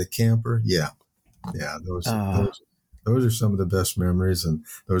inside of the camper. Yeah. Those are some of the best memories, and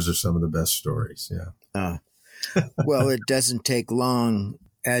those are some of the best stories. Yeah. Well, it doesn't take long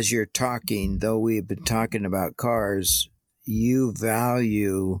as you're talking, though we've been talking about cars, you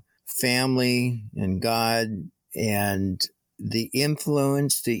value family and God and the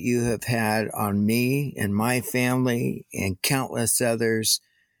influence that you have had on me and my family and countless others.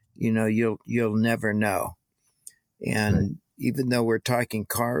 You know, you'll never know. And even though we're talking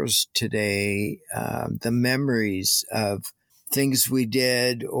cars today, the memories of things we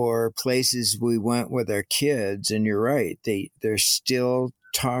did or places we went with our kids, and you're right, they're still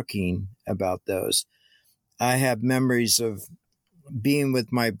talking about those. I have memories of being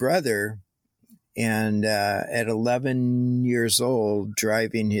with my brother and at 11 years old,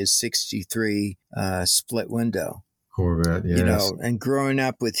 driving his 63 split window Corvette, yes. You know, and growing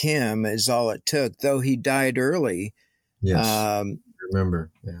up with him is all it took. Though he died early. Yes,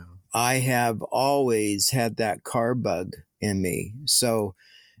 remember, yeah. I have always had that car bug in me. So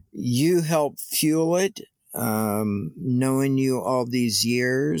you help fuel it, knowing you all these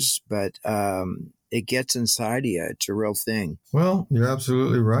years, but it gets inside of you. It's a real thing. Well, you're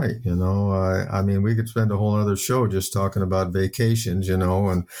absolutely right. You know, I mean, we could spend a whole other show just talking about vacations, you know,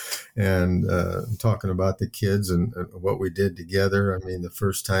 and talking about the kids and what we did together. I mean, the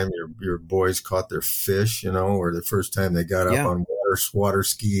first time your boys caught their fish, you know, or the first time they got up on water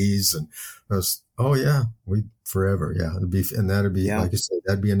skis, and I was, forever. Yeah. That'd be, like you said,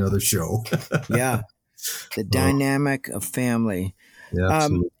 that'd be another show. Yeah. The dynamic of family. Yeah,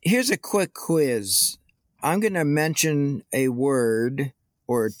 here's a quick quiz. I'm going to mention a word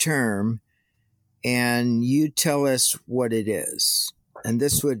or a term, and you tell us what it is. And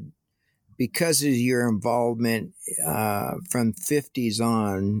this would, because of your involvement from 50s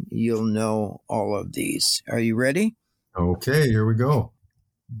on, you'll know all of these. Are you ready? Okay, here we go.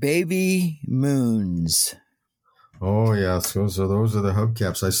 Baby moons. Oh, yes. Those are the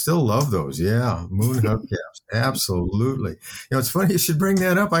hubcaps. I still love those. Yeah. Moon hubcaps. Absolutely. You know, it's funny you should bring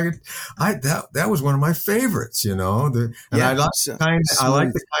that up. That was one of my favorites, you know, I like the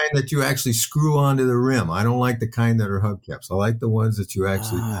kind that you actually screw onto the rim. I don't like the kind that are hubcaps. I like the ones that you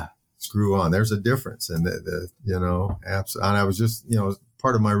actually screw on. There's a difference. And you know, absolutely. And I was just, you know,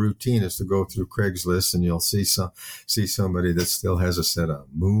 part of my routine is to go through Craigslist, and you'll see somebody that still has a set of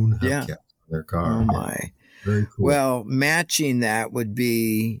moon hubcaps in their car. Oh my. Very cool. Well, matching that would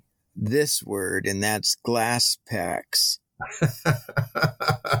be this word, and that's glass packs.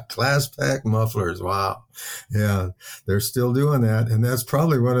 Glass pack mufflers. Wow. Yeah, they're still doing that, and that's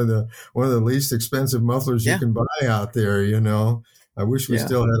probably one of the least expensive mufflers you can buy out there. You know, I wish we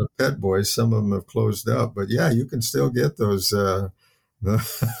still had a Pet Boys. Some of them have closed up, but yeah, you can still get those.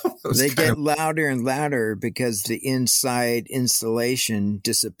 They get louder and louder because the inside insulation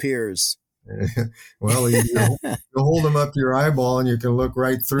disappears. Well, you hold them up to your eyeball and you can look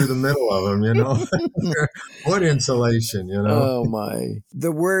right through the middle of them, What insulation, Oh, my.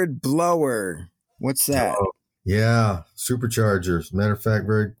 The word blower. What's that? Oh, yeah, superchargers. Matter of fact,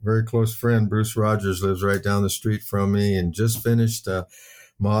 very, very close friend, Bruce Rogers, lives right down the street from me and just finished a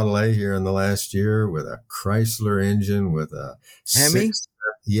Model A here in the last year with a Chrysler engine with a Hemi?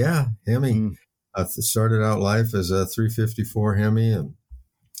 Hemi. Started out life as a 354 Hemi and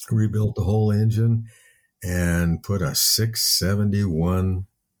rebuilt the whole engine and put a 671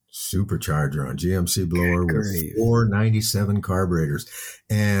 supercharger on, GMC blower with 497 carburetors.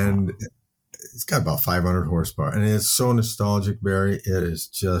 And it's got about 500 horsepower. And it's so nostalgic, Barry. It is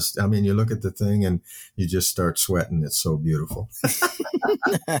just, you look at the thing and you just start sweating. It's so beautiful.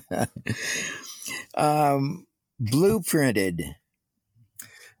 Blueprinted.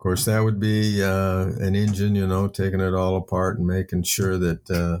 Of course, that would be an engine, taking it all apart and making sure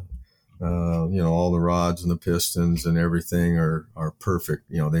that, all the rods and the pistons and everything are perfect.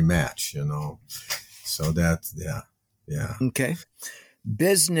 They match, So that's, yeah. Okay.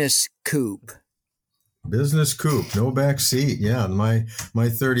 Business coupe. Business coupe, no back seat. Yeah, my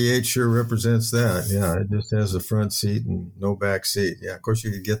 38 sure represents that. Yeah, it just has a front seat and no back seat. Yeah, of course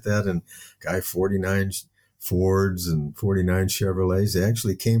you could get that in Guy 49 Fords and 49 Chevrolets. They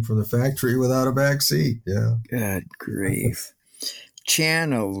actually came from the factory without a back seat. Yeah. Good grief.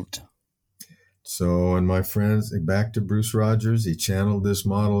 Channeled. So, and my friends, back to Bruce Rogers, he channeled this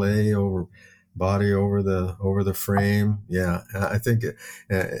Model A body over the frame. Yeah, I think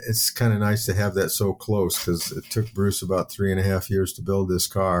it's kind of nice to have that so close because it took Bruce about 3.5 years to build this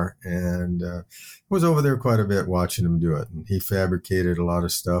car, and was over there quite a bit watching him do it. And he fabricated a lot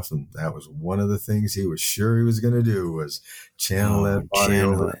of stuff, and that was one of the things he was sure he was going to do was channel that body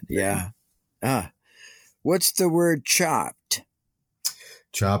over. Yeah. What's the word chopped?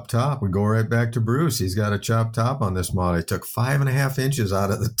 Chop top. We go right back to Bruce. He's got a chop top on this model. He took 5.5 inches out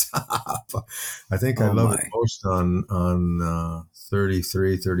of the top. I think I love it most on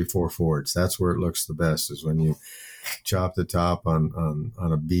 33, 34 Fords. That's where it looks the best, is when you chop the top on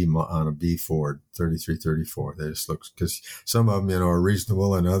a B Ford 33, 34. They just look, because some of them, are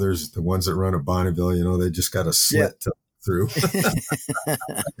reasonable, and others, the ones that run at Bonneville, they just got a slit through.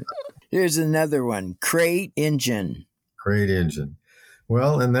 Here's another one. Crate engine. Crate engine.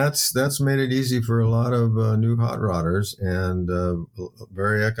 Well, and that's made it easy for a lot of new hot rodders, and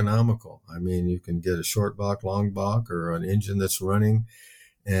very economical. You can get a short block, long block, or an engine that's running,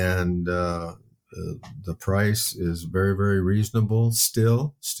 and the price is very, very reasonable.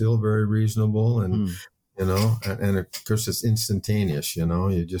 Still very reasonable, and and of course it's instantaneous.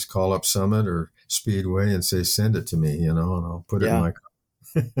 You just call up Summit or Speedway and say, send it to me, and I'll put it in my car.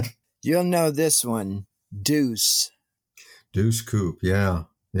 You'll know this one, Deuce. Deuce coupe, yeah,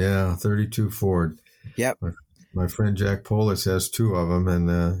 32 Ford. Yep. My friend Jack Polis has 2 of them,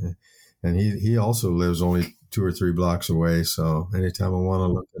 and he also lives only 2 or 3 blocks away. So anytime I want to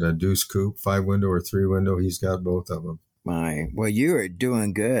look at a Deuce coupe, 5-window or 3-window, he's got both of them. Well, you are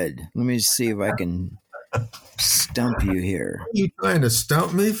doing good. Let me see if I can stump you here. Are you trying to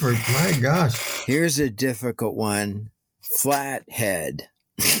stump me for? My gosh! Here's a difficult one. Flathead.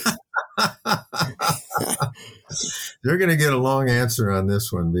 You're going to get a long answer on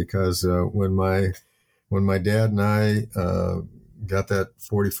this one, because when my dad and I got that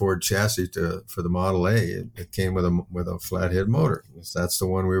 40 Ford chassis for the Model A, it came with a flathead motor. That's the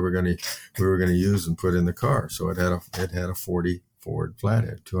one we were going to use and put in the car. So it had a 40 Ford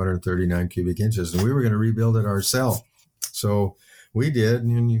flathead, 239 cubic inches, and we were going to rebuild it ourselves. So we did,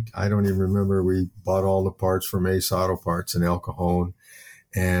 and I don't even remember. We bought all the parts from Ace Auto Parts in El Cajon.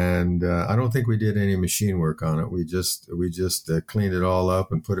 And I don't think we did any machine work on it. We just cleaned it all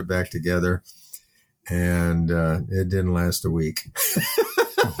up and put it back together, and it didn't last a week.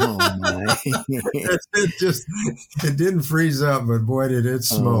 Oh my! it didn't freeze up, but boy, did it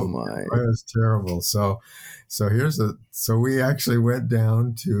smoke! Oh my! It was terrible. So we actually went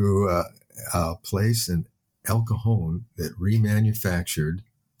down to a place in El Cajon that remanufactured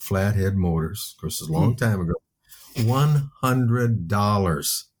flathead motors. Of course, it was a long time ago.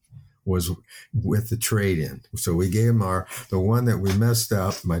 $100 was with the trade-in. So we gave him the one that we messed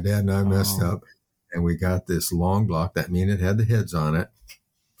up. My dad and I messed up, and we got this long block. That means it had the heads on it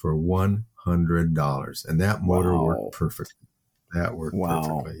for $100, and that motor worked perfectly. That worked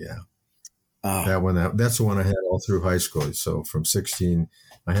perfectly. Yeah. That's the one I had all through high school. So from 16,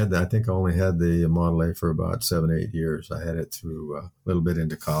 I had that. I think I only had the Model A for about 7-8 years. I had it through a little bit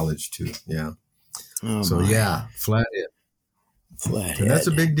into college too. Yeah. Oh so my. yeah, flathead. And that's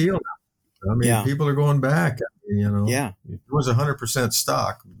a big deal now. I mean, Yeah. people are going back. I mean, Yeah. it was 100%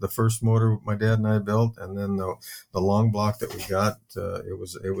 stock. The first motor my dad and I built, and then the long block that we got, it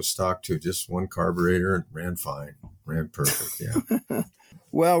was stock too. Just one carburetor and ran fine, ran perfect. Yeah.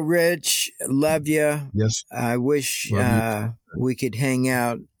 Well, Rich, love you. Yes. I wish Love we could hang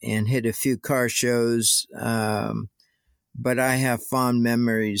out and hit a few car shows. But I have fond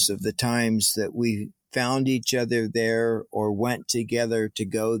memories of the times that we found each other there or went together to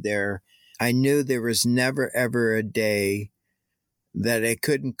go there. I knew there was never, ever a day that I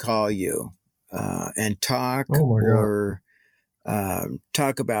couldn't call you and talk or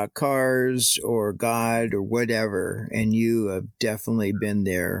talk about cars or God or whatever. And you have definitely been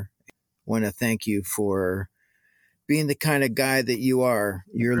there. Want to thank you for being the kind of guy that you are.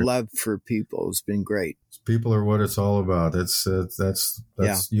 Your love for people has been great. People are what it's all about. That's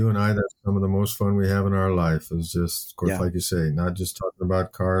you and I. That's some of the most fun we have in our life. Is just, of course, like you say, not just talking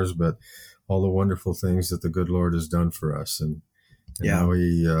about cars, but all the wonderful things that the good Lord has done for us, and how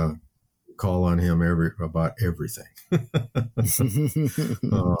we call on Him about everything.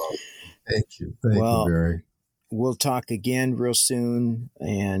 Oh, thank you, Barry. We'll talk again real soon,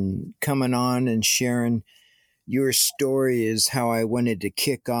 and coming on and sharing your story is how I wanted to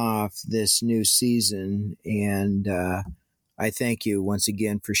kick off this new season. And I thank you once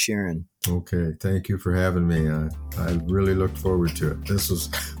again for sharing. Okay. Thank you for having me. I really looked forward to it. This was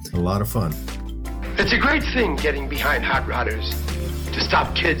a lot of fun. It's a great thing getting behind hot rodders to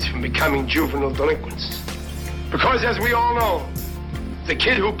stop kids from becoming juvenile delinquents. Because as we all know, the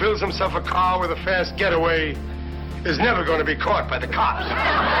kid who builds himself a car with a fast getaway is never going to be caught by the cops.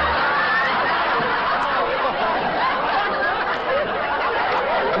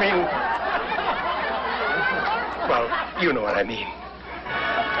 I mean, well, you know what I mean.